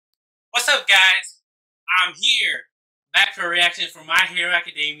up, guys? I'm here, back for a reaction for My Hero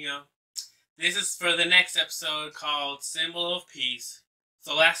Academia. This is for the next episode called Symbol of Peace.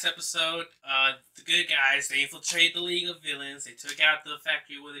 So last episode, the good guys, they infiltrated the League of Villains. They took out the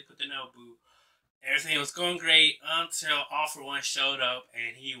factory where they put the Nobu. Everything was going great until All For One showed up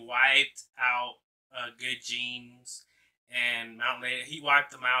and he wiped out Good Genes and Mount Leda. He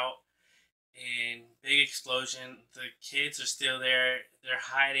wiped them out. And big explosion. The kids are still there. They're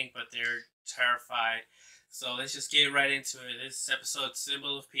hiding, but they're terrified. So let's just get right into it. This is episode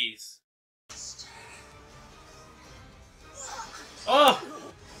Symbol of Peace. Oh!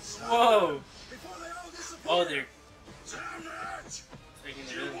 Whoa! Oh, they're taking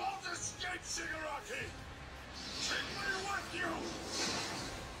the villain.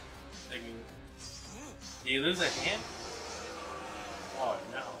 Did you lose a hand? Oh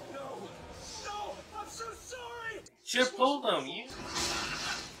no. Should've pulled them, you.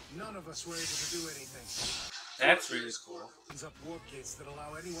 None of us were able to do anything. That's really cool. Opens up warp gates that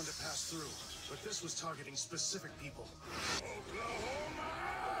allow anyone to pass through, but this was targeting specific people.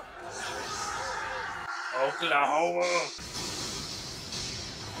 Oklahoma.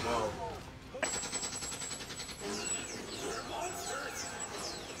 Whoa.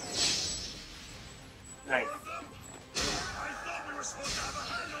 Nice.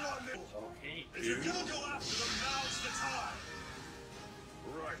 Okay, if you're gonna go after them, now's the time.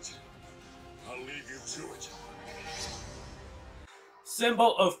 Right. I'll leave you to it.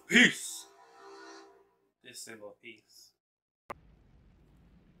 Symbol of Peace. This symbol of peace.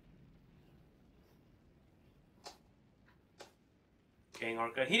 Gang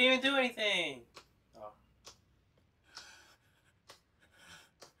Orca. He didn't even do anything. Oh.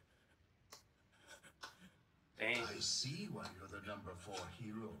 Dang. I see why you're the number 4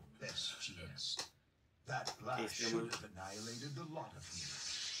 hero, best GS. That blast should have annihilated the lot of you.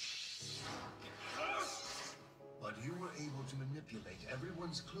 But you were able to manipulate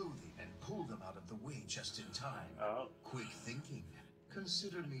everyone's clothing and pull them out of the way just in time. Oh. Quick thinking.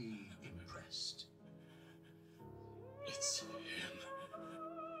 Consider me impressed. It's him.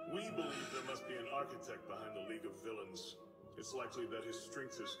 We believe there must be an architect behind the League of Villains. It's likely that his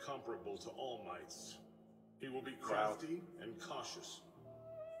strength is comparable to All Might's. He will be crafty and cautious.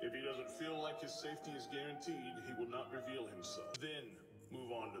 If he doesn't feel like his safety is guaranteed, he will not reveal himself. Then,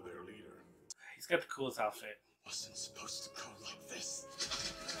 move on to their leader. He's got the coolest outfit. Wasn't supposed to go like this.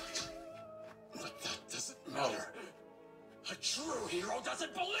 But that doesn't matter. A true hero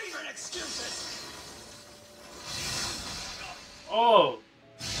doesn't believe in excuses! Oh!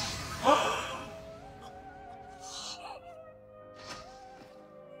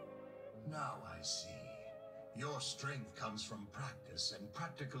 Now I see. Your strength comes from practice and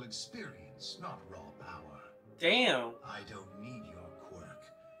practical experience, not raw power. Damn! I don't need your quirk.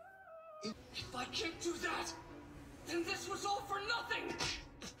 If I can't do that, then this was all for nothing!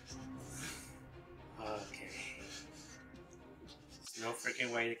 Okay. There's no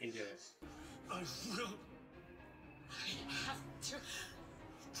freaking way they can do it. I will. I have to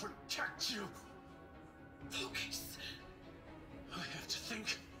protect you. Focus. I have to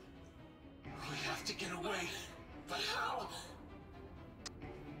think. We have to get away. But how?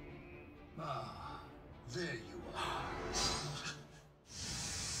 Ah, there you are.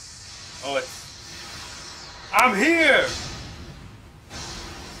 Oh, it's... I'm here!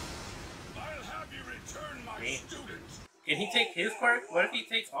 I'll have you return my student. Can he take his quirk? What if he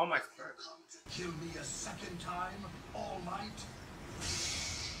takes all my quirks? Kill me a second time, All Might?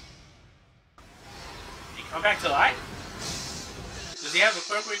 Did he come back to life? Does he have a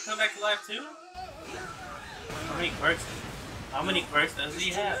quirk where he come back to life too? How many quirks does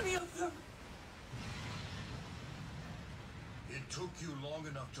he have? It took you long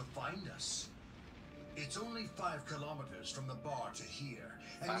enough to find us. It's only 5 kilometers from the bar to here,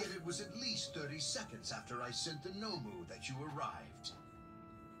 and yet it was at least 30 seconds after I sent the Nomu that you arrived.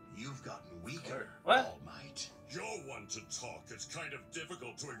 You've gotten weaker, What? All Might. You're one to talk. It's kind of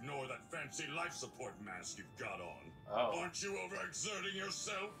difficult to ignore that fancy life support mask you've got on. Oh. Aren't you overexerting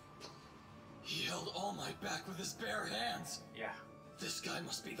yourself? He held All Might back with his bare hands. Yeah. This guy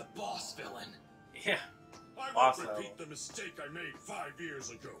must be the boss villain. Yeah. I won't Also. repeat the mistake I made 5 years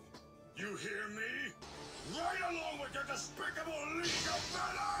ago. You hear me? Right along with your despicable League of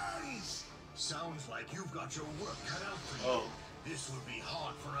Villains! Sounds like you've got your work cut out for you. Oh. This will be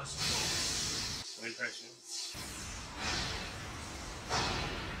hard for us both. Wind pressure.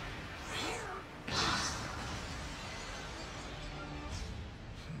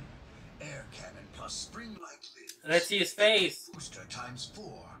 Air cannon plus spring-like lid. Let's see his face. Booster times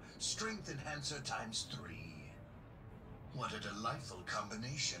 4. Strength enhancer times 3. What a delightful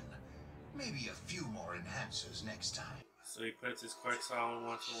combination. Maybe a few more enhancers next time. So he puts his quirks on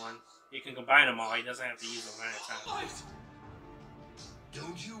one to one. He can combine them all. He doesn't have to use them at a time.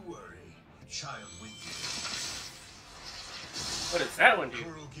 Don't you worry, child with What does that one do? you.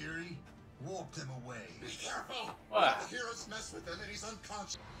 Colonel Geary, warp them away. Be careful! What? The heroes mess with him and he's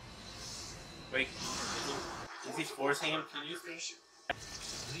unconscious. Wait, is he forcing him to use this?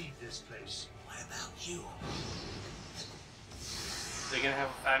 Leave this place. What about you? They're gonna have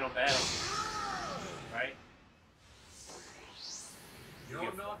a final battle, right? You're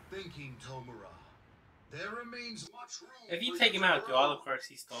not thinking, Tomura. There remains much room. If you take him out, do all the quirks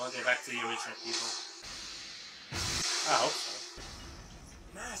he stole go back to the original people? I hope so.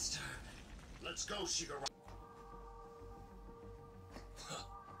 Master! Let's go, Shigaraki.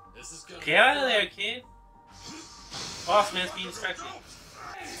 This is gonna Get out of there, kid! Boss man's being distracted.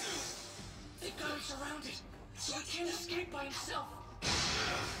 They've got him surrounded, so he can't escape by himself.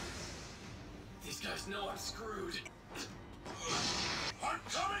 These guys know I'm screwed. I'm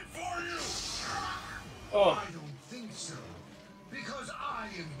coming for you! Oh, I don't think so. Because I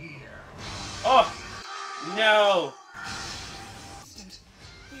am here. oh, no!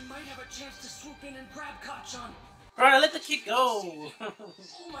 We might have a chance to swoop in and grab Kachan. Bro, let the kid go!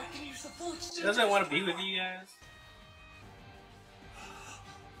 Oh my, can use the full extent. Doesn't want to be with you guys.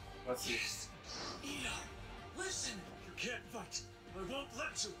 Let's see. Ida, listen. You can't fight. I won't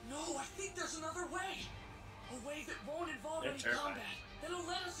let you. No, I think there's another way. A way that won't involve They're any terrifying. combat. That'll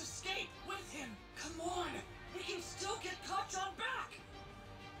let us escape with him. Come on. We can still get Kachan back.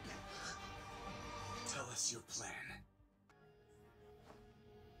 Tell us your plan.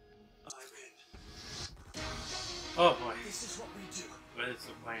 I'm in. Oh boy, This is what we do. what is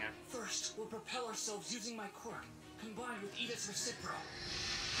the plan? First, we'll propel ourselves using my quirk, combined with Edith's Recipro.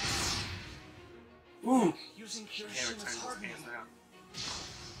 Ooh! Using Can't Kirishima's return his hardening, pants now.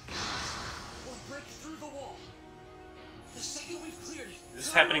 we'll break through the wall. The second we've cleared it, Is this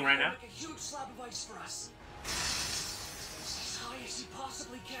Zoro happening right will now? make a huge slab of ice for us. As high as he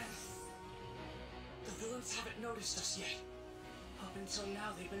possibly can. The villains haven't noticed us yet. Up until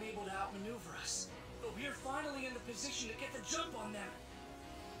now, they've been able to outmaneuver us. But we are finally in the position to get the jump on them.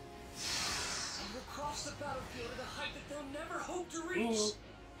 And we'll cross the battlefield at a height that they'll never hope to reach. Ooh.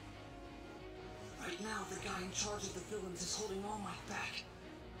 Right now, the guy in charge of the villains is holding All Might back.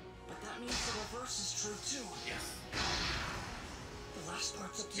 But that means the reverse is true too. Yes. The last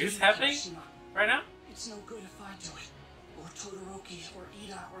part's up to Is this you, happening? Kirishima. Right now? It's no good if I do it. Or Todoroki, or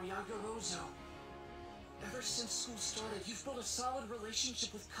Ida, or Yagorozo. Ever since school started, you've built a solid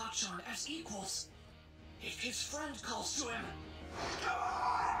relationship with Kachan as equals. If his friend calls to him,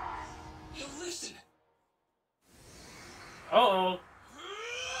 he'll listen. Uh-oh.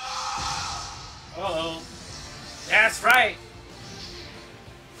 Uh-oh. That's right.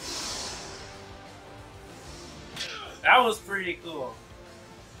 That was pretty cool.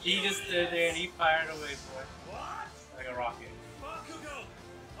 He just stood there and he fired away for it. What? Like a rocket. Bakugo!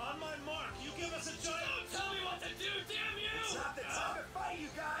 On my mark, you give us a giant... Don't tell me what to do, damn you! It's not the time to fight, you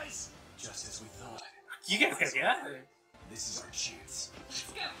guys! Just as we thought. You guys gotta get out of there. This is our chance. Let's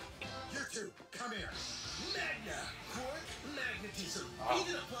go. You two, come here. Magna! Quirk, magnetism. Oh. You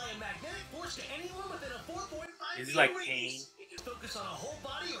can apply a magnetic force to anyone within a 4.5 Is he like radius. pain? You can focus on a whole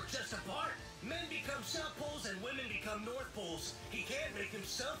body or just a part. Men become south poles and women become north poles. He can't make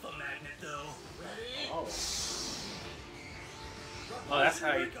himself a magnet though. Ready? Oh. Oh, that's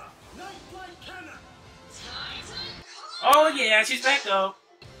how you... Night flight cannon! Oh yeah, she's back though.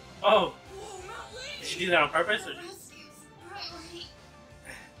 Oh. Whoa, not lady! Did she do that on purpose or just... Rescue's priority.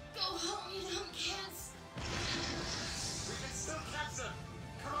 Go help me, dumb kids. We can still catch them!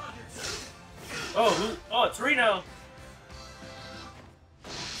 Come on, you two! Oh, who? Oh, Torino.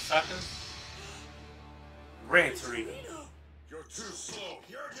 Saka. Red Torino. You're too slow.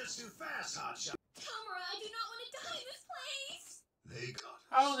 You're just too fast, Hotshot. Tamara, I do not want to die in this place. They got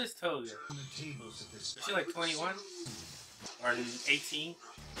How old is Toga? on the tables at this Is she like 21? Or 18?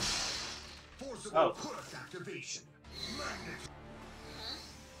 forcible Oh. quirk activation. Magnet.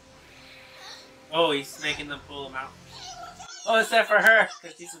 Oh, he's making them pull him out. Oh, it's that for her,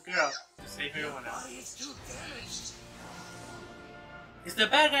 because she's a girl. To save everyone else. Body is too damaged. Is the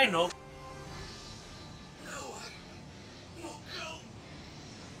bad guy no? No. No, no.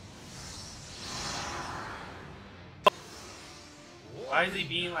 Why is he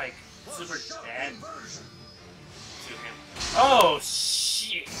being like super Shot bad inversion. to him? Oh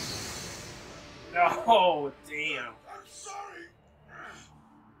shit! No, damn. I'm sorry!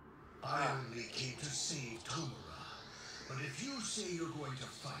 I only came to save Tomura. But if you say you're going to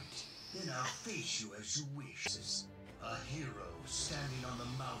fight, then I'll face you as you wish. A hero standing on the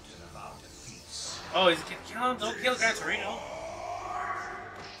mountain of our defeats. Oh, he's gonna kill him. Don't kill Gran Torino.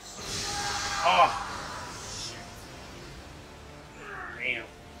 Oh. Damn.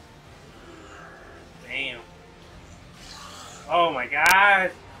 Damn. Oh my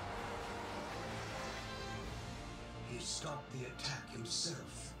god. He stopped the attack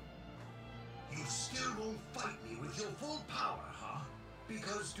himself. You still won't fight me with your full power, huh?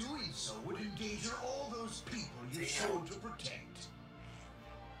 Because doing so would endanger all those people you've sworn to protect.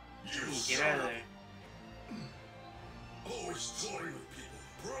 Get out of there. Always toying with people,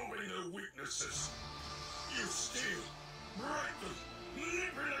 probing their weaknesses. You steal, break them,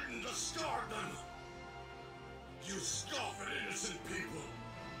 manipulate and discard them. You scoff at innocent people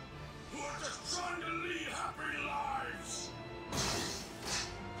who are just trying to lead happy lives.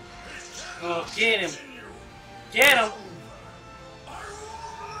 Oh, get him. Get him.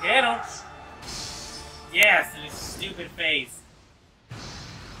 Get him. Yes, in his stupid face.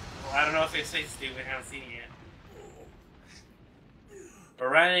 Well, I don't know if his face is stupid. I haven't seen it yet. But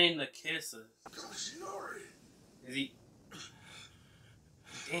right in the kisses. Is he?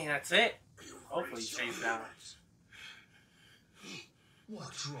 Dang, that's it. Hopefully he stays down.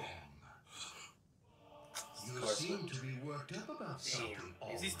 What's wrong? You seem to be worked up about something.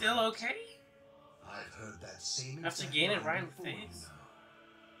 Damn. Is he still okay? I've heard that same After getting it right in the before, face?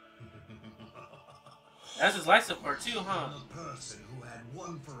 That's his life support too, huh? I'm a person who had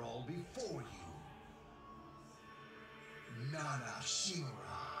one for all before you. Nana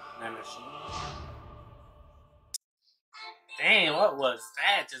Shimura. Nana Shimura. Dang, what was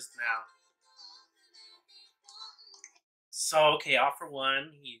that just now? So, okay, all for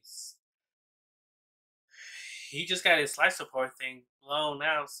one, he just got his life support thing blown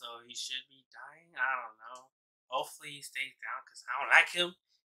out, so he should be dying. I don't know. Hopefully he stays down because I don't like him.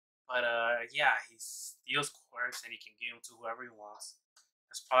 But yeah, he steals quirks and he can give them to whoever he wants.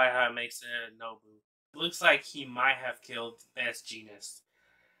 That's probably how it makes it Nobu. Looks like he might have killed Best Genius.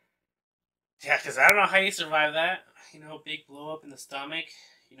 Yeah, because I don't know how he survived that. You know, big blow up in the stomach.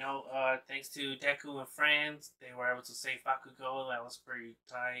 You know, thanks to Deku and friends, they were able to save Bakugo. That was pretty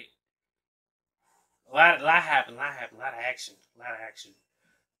tight. A lot happened. A lot of action.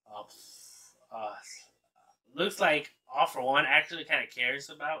 Looks like All For One actually kind of cares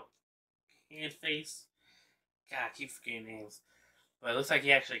about Hand Face. God, I keep forgetting names. But it looks like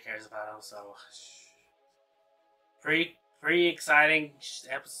he actually cares about him, so pretty exciting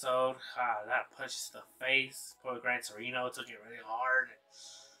episode. That punches to the face. Poor Gran Torino took it really hard.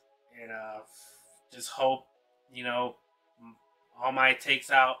 And just hope, you know, All Might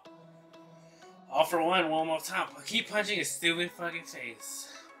takes out All For One more time. But keep punching his stupid fucking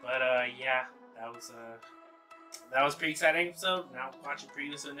face. But yeah, that was pretty exciting episode. Now watching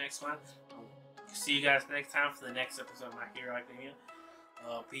previews of the next one. See you guys next time for the next episode of My Hero Academia.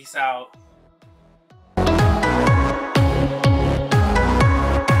 Peace out.